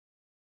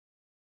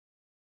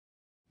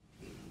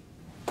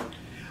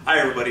Hi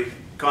everybody,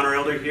 Connor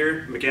Elder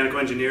here, mechanical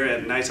engineer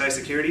at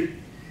Nice.HySecurity,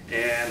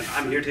 and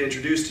I'm here to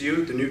introduce to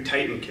you the new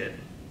TITANKit.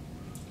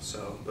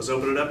 So let's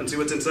open it up and see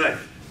what's inside.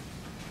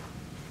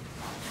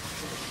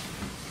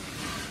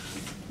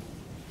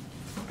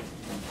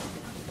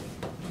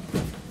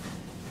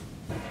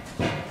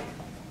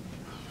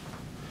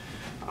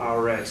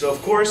 Alright, so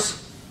of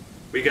course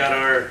we got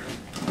our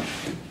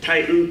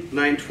Titan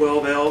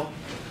 912L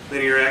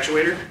linear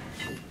actuator.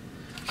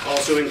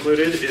 Also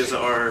included is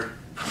our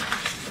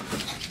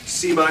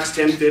C-Box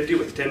 1050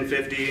 with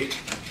 1050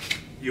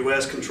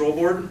 US control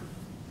board.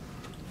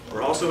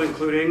 We're also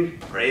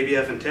including our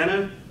ABF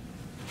antenna,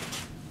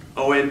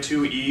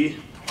 ON2E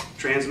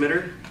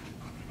transmitter.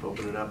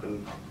 Open it up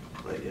and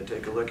let you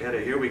take a look at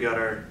it. Here we got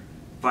our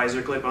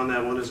visor clip on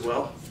that one as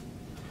well.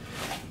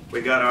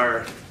 We got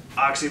our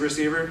Oxy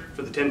receiver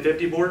for the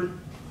 1050 board.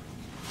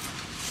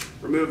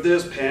 Remove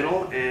this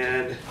panel,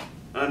 and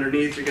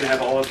underneath you're going to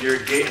have all of your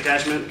gate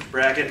attachment,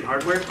 bracket, and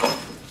hardware.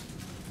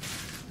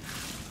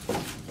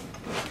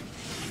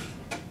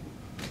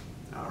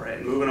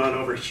 Alright, moving on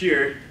over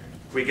here,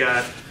 we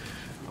got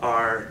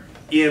our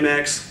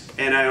EMX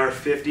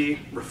NIR-50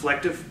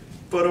 reflective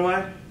photo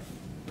eye.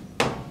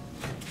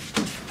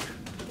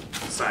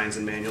 Signs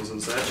and manuals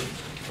and such.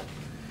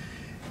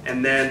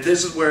 And then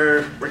this is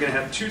where we're going to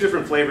have two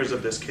different flavors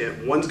of this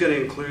kit. One's going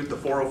to include the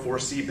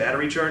 404C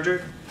battery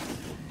charger,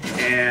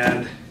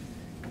 and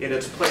in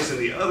its place in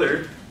the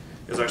other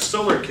is our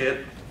solar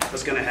kit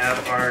that's going to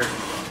have our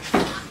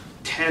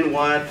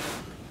 10-watt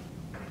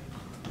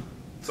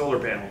solar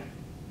panel.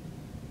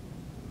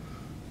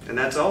 And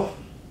that's all.